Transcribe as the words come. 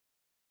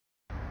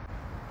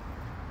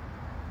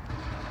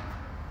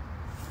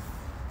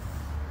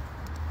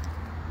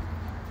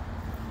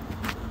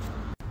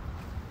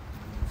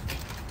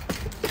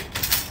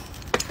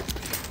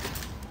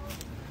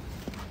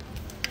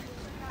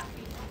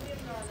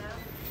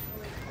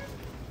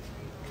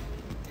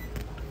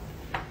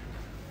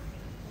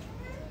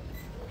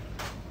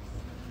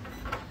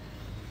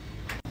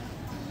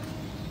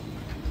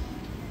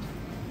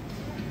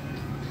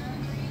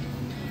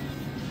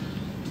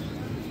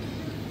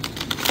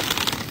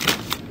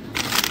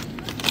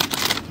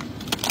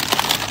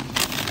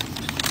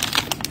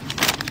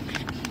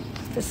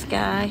for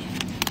Sky.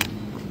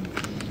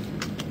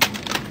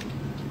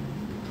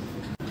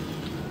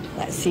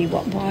 Let's see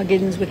what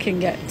bargains we can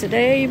get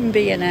today in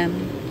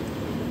B&M.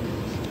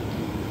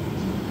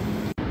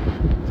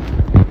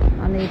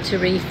 I need to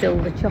refill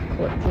the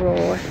chocolate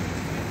drawer.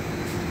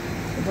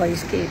 The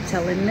boys keep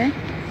telling me.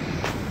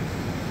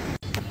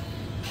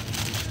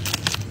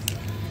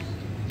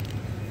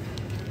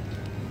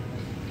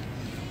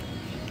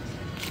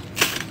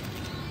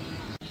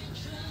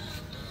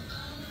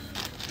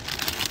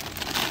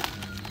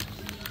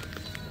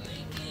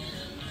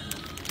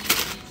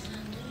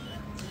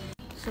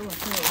 So I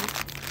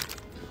thought,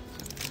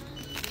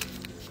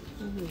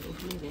 ooh,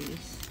 lovely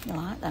these. You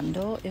like them,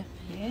 don't you?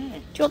 Yeah. Do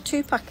you want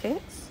 2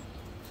 packets?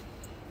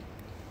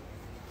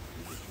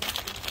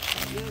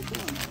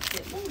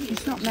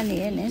 There's not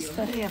many in, is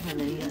there? You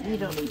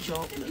don't need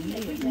chocolate, do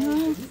you?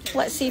 No.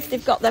 Let's see if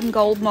they've got them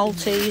gold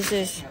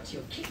Maltesers.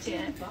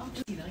 Yeah.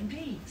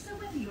 So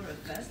whether you're a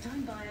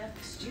first-time buyer,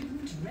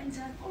 student,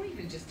 renter, or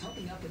even just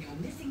topping up when you're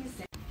missing a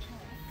set.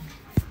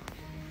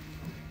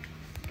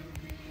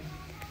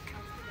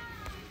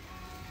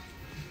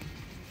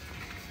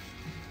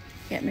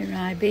 Get me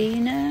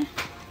Ribena.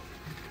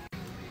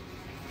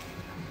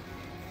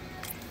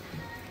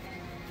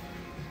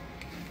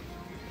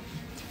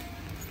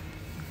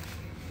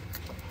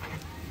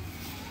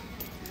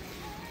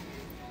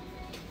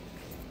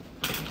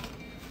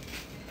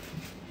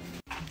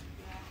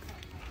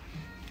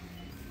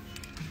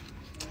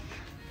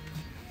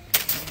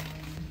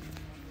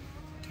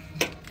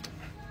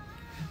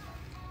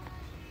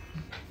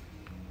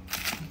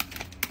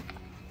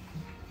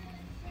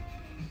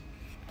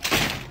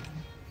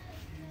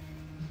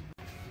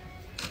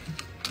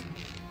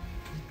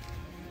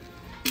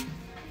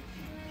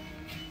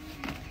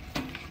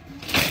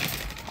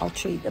 I'll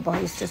treat the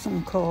boys to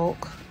some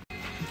Coke.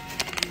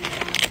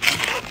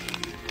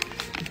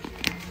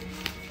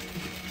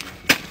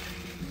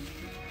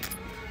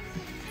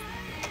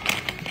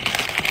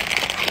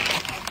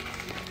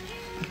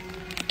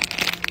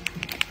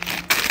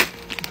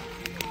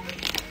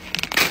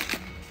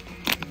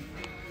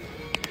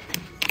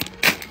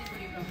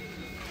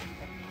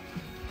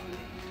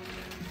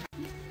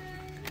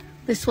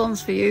 This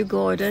one's for you,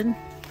 Gordon.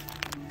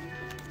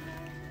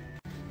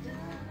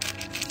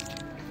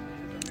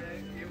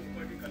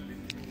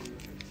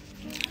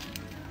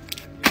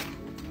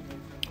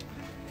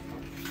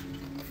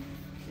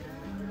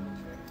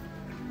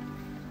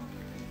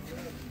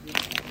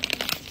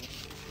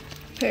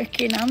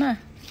 Perky Nana.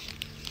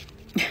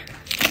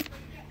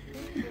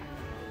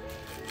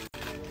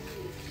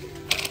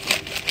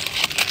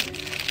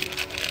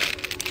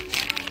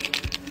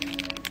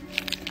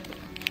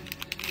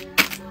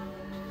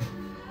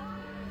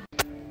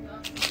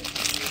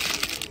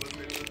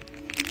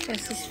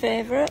 Jess's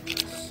favourites.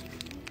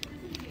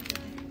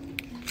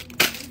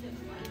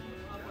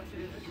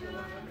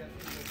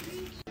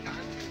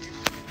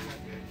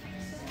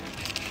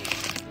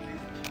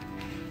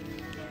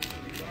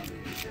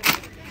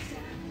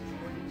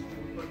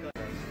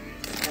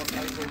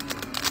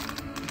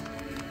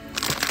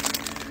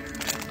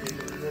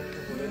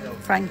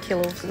 Frankie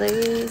loves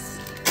these.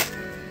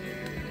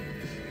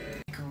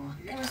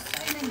 There are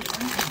so many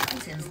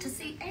items to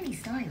suit any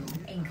style,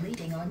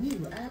 including our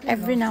new urban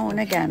Every now and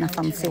again I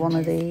fancy one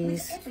of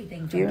these.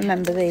 Do you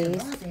remember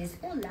these?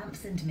 or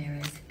lamps and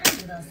mirrors,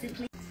 and with our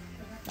simply.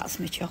 That's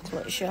my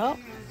chocolate shop.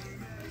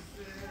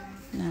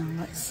 Now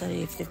let's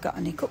see if they've got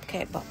any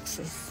cupcake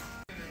boxes.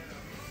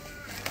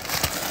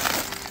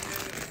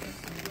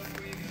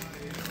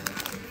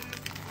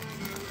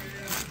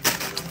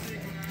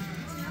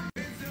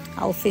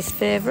 Alfie's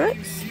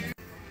favourites.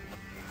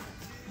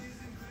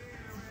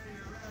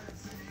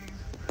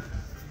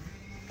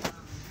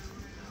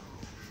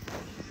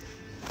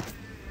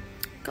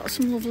 Got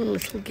some lovely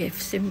little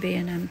gifts in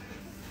B&M.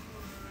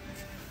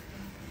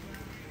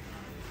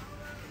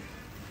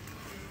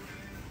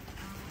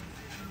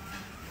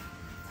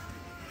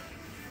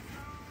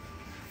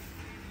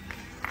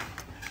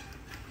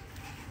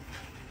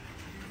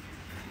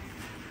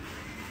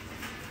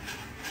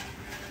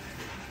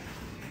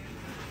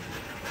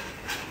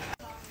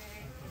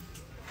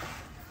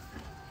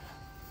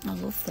 I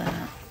love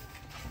that.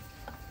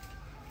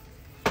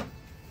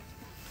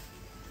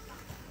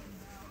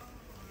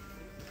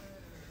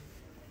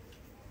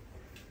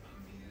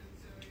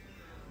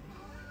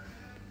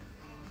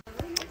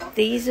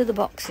 These are the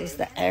boxes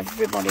that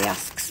everybody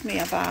asks me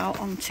about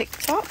on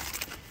TikTok.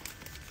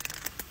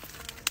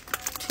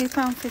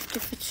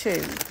 £2.50 for 2.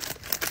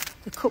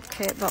 The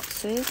cupcake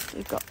boxes,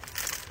 we've got...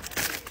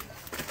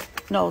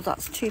 No,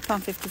 that's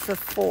 £2.50 for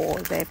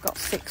 4. They've got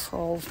 6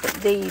 holes, but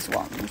these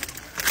ones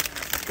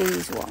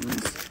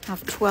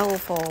have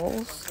 12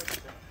 holes,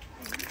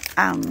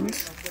 and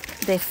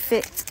they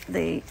fit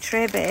the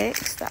tray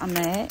bakes that I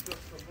make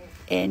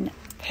in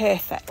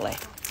perfectly.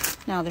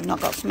 Now they've not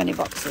got so many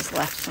boxes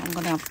left, so I'm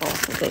going to have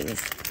both of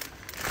these.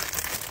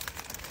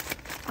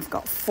 I've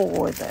got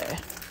 4 there.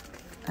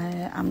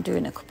 I'm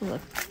doing a couple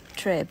of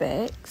tray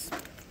bakes,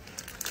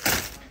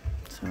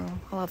 so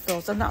I love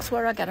those, and that's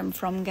where I get them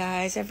from,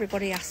 guys.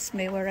 Everybody asks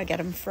me where I get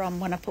them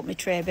from when I put my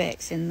tray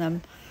bakes in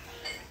them.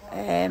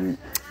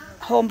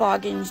 Home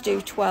Bargains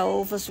do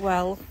 12 as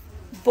well,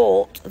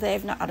 but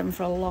they've not had them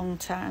for a long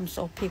time,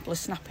 so people are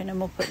snapping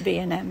them up at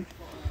B&M.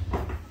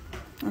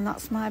 And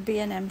that's my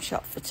B&M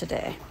shop for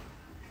today.